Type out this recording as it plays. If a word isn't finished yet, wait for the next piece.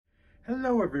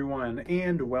Hello everyone,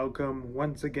 and welcome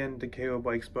once again to Caleb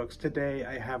Likes Books. Today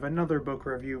I have another book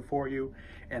review for you,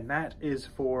 and that is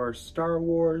for Star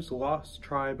Wars Lost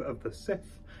Tribe of the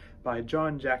Sith by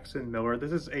John Jackson Miller.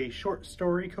 This is a short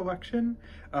story collection,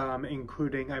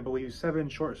 including, I believe, 7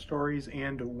 short stories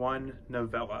and 1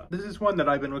 novella. This is one that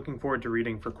I've been looking forward to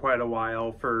reading for quite a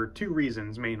while for 2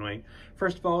 reasons, mainly.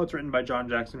 First of all, it's written by John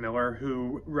Jackson Miller,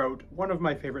 who wrote one of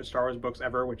my favorite Star Wars books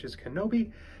ever, which is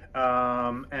Kenobi.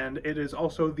 And it is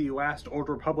also the last Old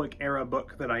Republic era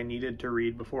book that I needed to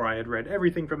read before I had read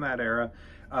everything from that era,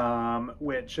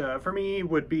 which for me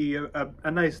would be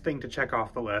a nice thing to check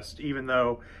off the list. Even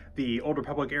though the Old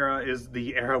Republic era is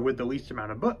the era with the least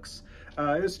amount of books,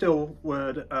 it still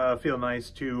would feel nice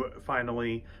to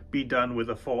finally be done with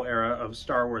a full era of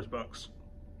Star Wars books.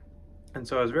 And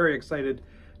so I was very excited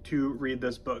to read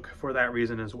this book for that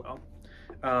reason as well.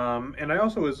 And I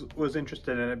also was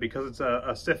interested in it because it's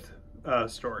a Sith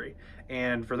story.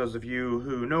 And for those of you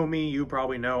who know me, you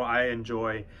probably know I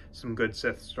enjoy some good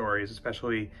Sith stories,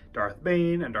 especially Darth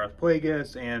Bane and Darth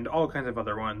Plagueis and all kinds of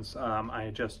other ones.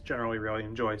 I just generally really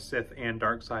enjoy Sith and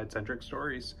dark side centric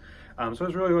stories. So I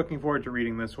was really looking forward to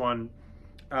reading this one.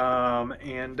 It's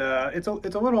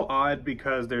a little odd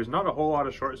because there's not a whole lot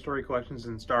of short story collections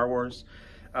in Star Wars.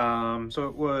 So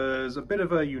it was a bit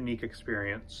of a unique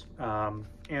experience.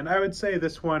 And I would say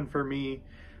this one for me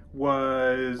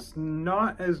was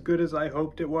not as good as I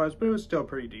hoped it was, but it was still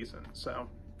pretty decent. So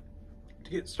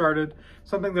to get started,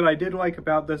 something that I did like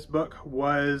about this book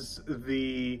was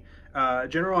the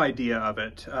general idea of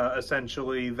it.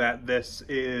 Essentially that this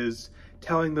is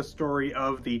telling the story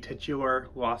of the titular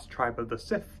Lost Tribe of the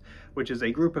Sith, which is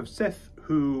a group of Sith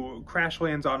who crash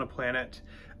lands on a planet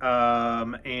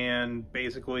and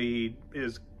basically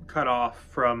is cut off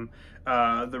from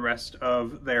the rest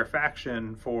of their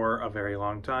faction for a very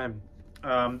long time.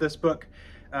 This book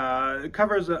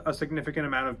covers a significant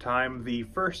amount of time. The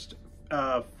first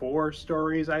 4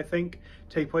 stories, I think,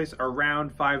 take place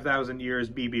around 5,000 years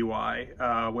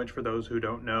BBY, which for those who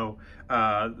don't know,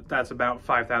 that's about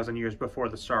 5,000 years before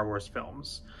the Star Wars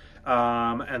films.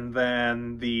 And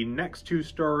then the next 2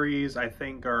 stories, I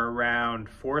think, are around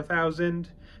 4,000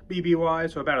 BBY,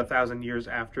 so about 1,000 years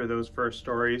after those first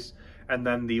stories. And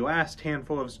then the last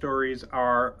handful of stories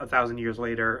are 1,000 years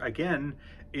later, again,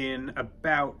 in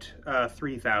about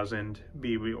 3,000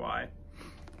 BBY.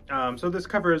 So this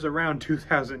covers around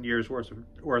 2,000 years worth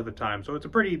of time. So it's a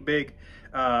pretty big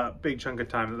chunk of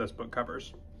time that this book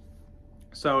covers.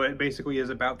 So it basically is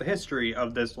about the history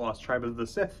of this Lost Tribe of the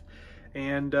Sith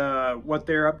and what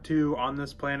they're up to on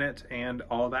this planet and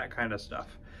all that kind of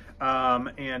stuff.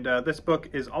 This book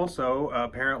is also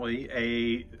apparently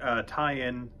a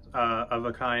tie-in of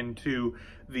a kind to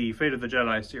the Fate of the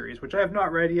Jedi series, which I have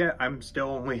not read yet. I'm still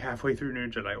only halfway through New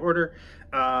Jedi Order.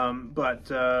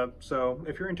 So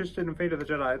if you're interested in Fate of the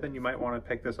Jedi, then you might want to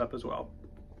pick this up as well.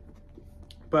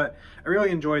 But I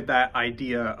really enjoyed that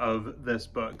idea of this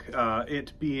book,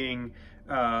 it being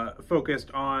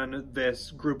focused on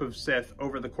this group of Sith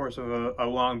over the course of a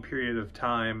long period of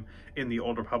time in the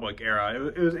Old Republic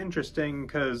era. It was interesting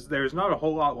because there's not a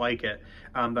whole lot like it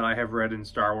that I have read in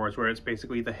Star Wars, where it's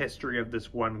basically the history of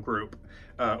this one group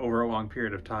over a long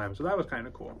period of time. So that was kind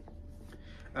of cool.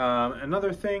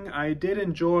 Another thing, I did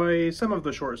enjoy some of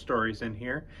the short stories in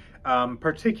here,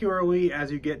 particularly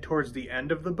as you get towards the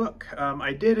end of the book.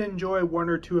 I did enjoy 1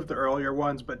 or 2 of the earlier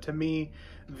ones, but to me,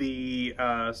 the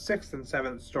 6th and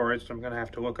 7th stories, so I'm going to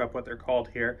have to look up what they're called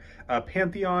here,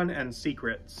 Pantheon and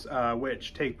Secrets,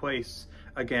 which take place,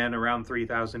 again, around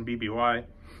 3,000 BBY.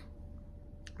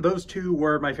 Those 2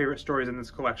 were my favorite stories in this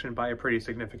collection by a pretty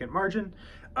significant margin.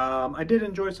 I did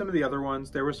enjoy some of the other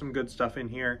ones. There was some good stuff in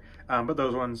here, but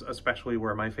those ones especially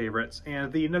were my favorites.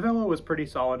 And the novella was pretty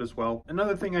solid as well.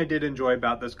 Another thing I did enjoy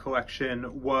about this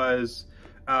collection was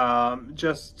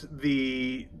just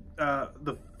the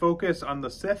focus on the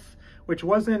Sith, which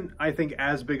wasn't, I think,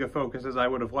 as big a focus as I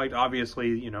would have liked. Obviously,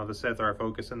 you know, the Sith are a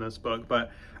focus in this book,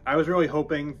 but I was really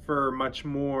hoping for much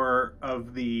more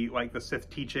of the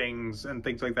Sith teachings and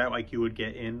things like that, like you would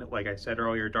get in, like I said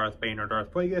earlier, Darth Bane or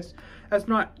Darth Plagueis. That's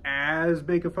not as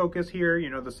big a focus here, you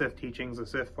know, the Sith teachings, the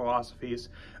Sith philosophies,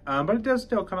 but it does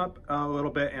still come up a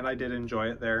little bit, and I did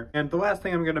enjoy it there. And the last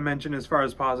thing I'm going to mention as far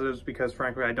as positives, because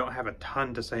frankly I don't have a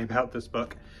ton to say about this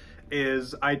book,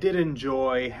 is I did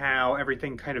enjoy how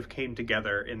everything kind of came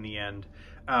together in the end.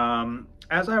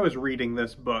 As I was reading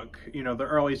this book, you know, the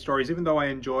early stories, even though I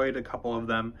enjoyed a couple of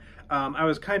them, I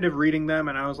was kind of reading them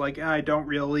and I was like, I don't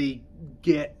really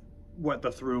get what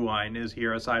the through line is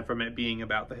here, aside from it being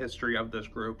about the history of this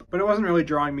group. But it wasn't really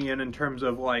drawing me in terms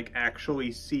of like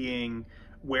actually seeing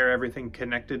where everything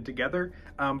connected together.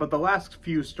 But the last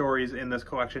few stories in this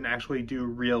collection actually do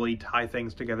really tie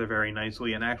things together very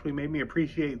nicely, and actually made me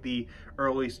appreciate the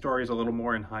early stories a little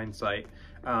more in hindsight,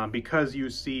 because you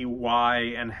see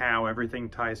why and how everything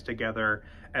ties together,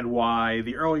 and why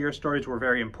the earlier stories were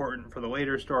very important for the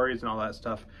later stories and all that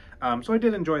stuff. So I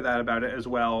did enjoy that about it as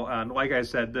well. Like I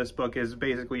said, this book is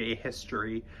basically a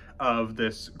history of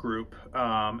this group,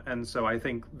 and so I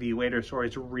think the later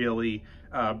stories really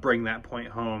bring that point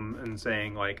home, and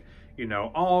saying, like, you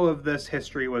know, all of this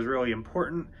history was really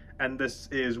important, and this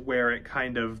is where it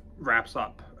kind of wraps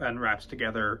up and wraps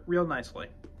together real nicely.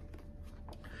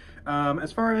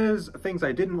 As far as things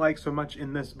I didn't like so much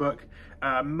in this book,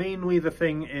 mainly the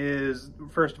thing is,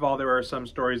 first of all, there are some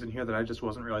stories in here that I just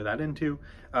wasn't really that into.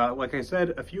 Like I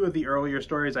said, a few of the earlier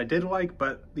stories I did like,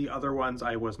 but the other ones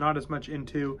I was not as much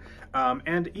into.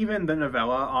 And even the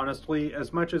novella, honestly,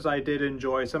 as much as I did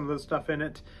enjoy some of the stuff in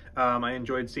it, I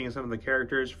enjoyed seeing some of the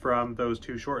characters from those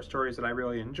two short stories that I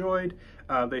really enjoyed.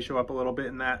 They show up a little bit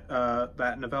in that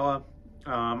novella.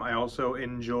 I also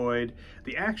enjoyed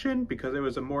the action because it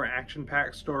was a more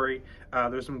action-packed story.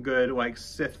 There's some good, like,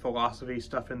 Sith philosophy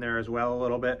stuff in there as well a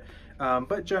little bit.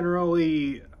 But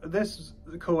generally, this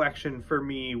collection for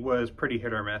me was pretty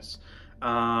hit or miss.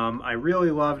 I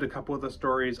really loved a couple of the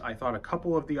stories. I thought a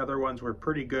couple of the other ones were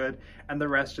pretty good, and the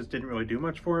rest just didn't really do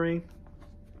much for me.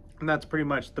 And that's pretty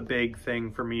much the big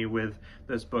thing for me with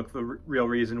this book. The real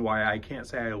reason why I can't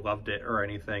say I loved it or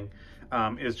anything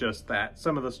is just that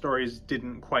some of the stories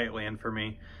didn't quite land for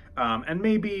me. And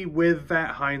maybe with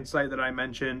that hindsight that I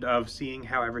mentioned of seeing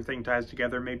how everything ties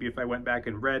together, maybe if I went back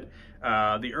and read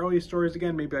the early stories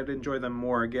again, maybe I'd enjoy them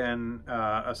more again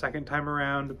a second time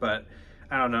around. But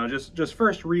I don't know, just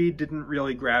first read didn't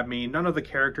really grab me. None of the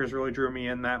characters really drew me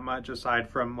in that much, aside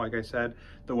from, like I said,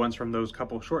 the ones from those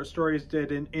couple short stories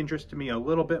did interest me a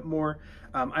little bit more.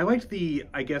 I liked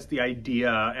I guess the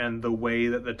idea and the way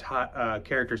that the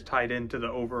characters tied into the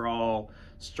overall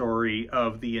story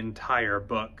of the entire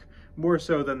book, more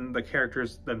so than the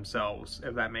characters themselves,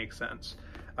 if that makes sense.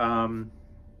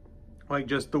 Like,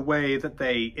 just the way that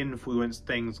they influenced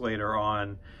things later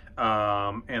on,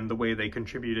 and the way they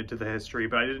contributed to the history,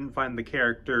 but I didn't find the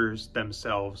characters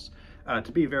themselves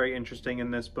to be very interesting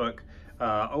in this book.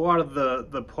 A lot of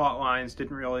the plot lines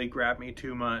didn't really grab me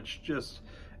too much. Just,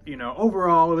 you know,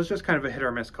 overall, it was just kind of a hit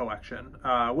or miss collection,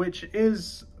 which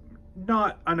is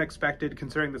not unexpected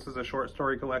considering this is a short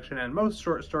story collection, and most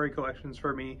short story collections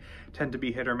for me tend to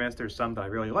be hit or miss. There's some that I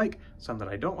really like, some that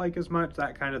I don't like as much,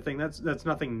 that kind of thing. That's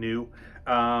nothing new,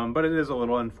 but it is a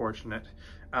little unfortunate.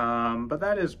 But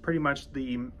that is pretty much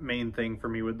the main thing for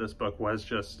me with this book, was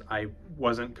just I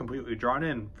wasn't completely drawn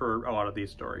in for a lot of these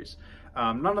stories.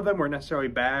 None of them were necessarily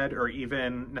bad or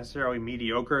even necessarily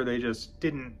mediocre. They just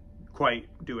didn't quite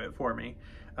do it for me,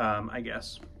 I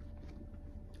guess.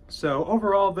 So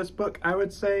overall, this book, I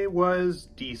would say, was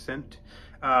decent.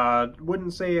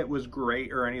 Wouldn't say it was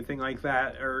great or anything like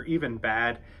that, or even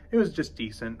bad. It was just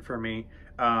decent for me.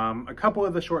 A couple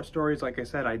of the short stories, like I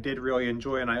said, I did really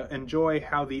enjoy, and I enjoy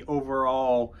how the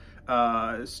overall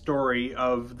story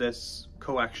of this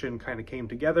collection kind of came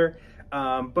together.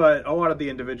 But a lot of the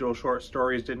individual short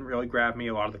stories didn't really grab me.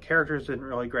 A lot of the characters didn't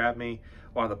really grab me.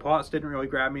 A lot of the plots didn't really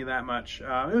grab me that much.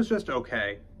 It was just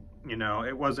okay. You know,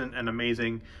 it wasn't an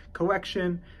amazing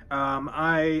collection.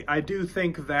 I do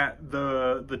think that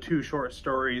the two short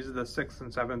stories, the 6th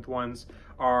and 7th ones,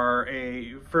 are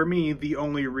for me, the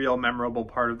only real memorable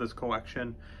part of this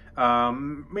collection.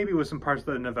 Maybe with some parts of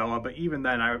the novella, but even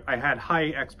then I had high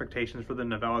expectations for the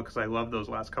novella because I love those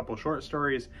last couple short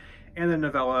stories, and the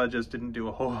novella just didn't do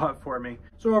a whole lot for me.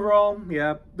 So overall,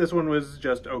 yeah, this one was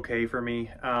just okay for me.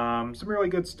 Some really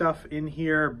good stuff in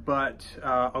here, but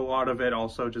a lot of it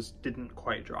also just didn't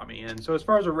quite draw me in. So as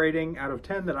far as a rating out of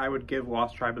 10 that I would give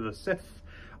Lost Tribe of the Sith,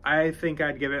 I think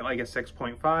I'd give it like a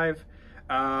 6.5.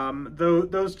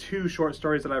 Those two short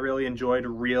stories that I really enjoyed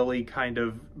really kind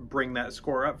of bring that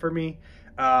score up for me.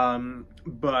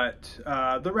 But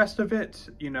the rest of it,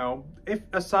 you know, if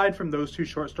aside from those two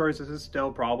short stories, this is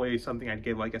still probably something I'd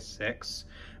give like a 6,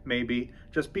 maybe,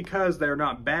 just because they're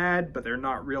not bad, but they're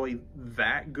not really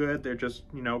that good. They're just,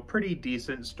 you know, pretty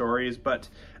decent stories, but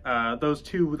those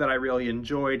two that I really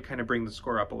enjoyed kind of bring the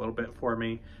score up a little bit for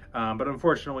me. But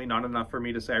unfortunately not enough for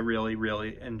me to say I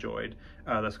really enjoyed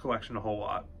this collection a whole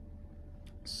lot.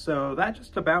 So that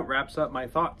just about wraps up my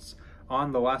thoughts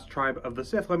on The Last Tribe of the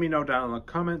Sith. Let me know down in the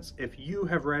comments if you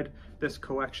have read this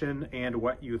collection and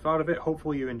what you thought of it.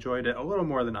 Hopefully you enjoyed it a little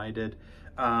more than I did.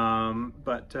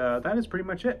 But that is pretty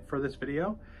much it for this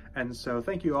video. And so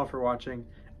thank you all for watching,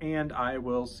 and I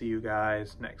will see you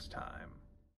guys next time.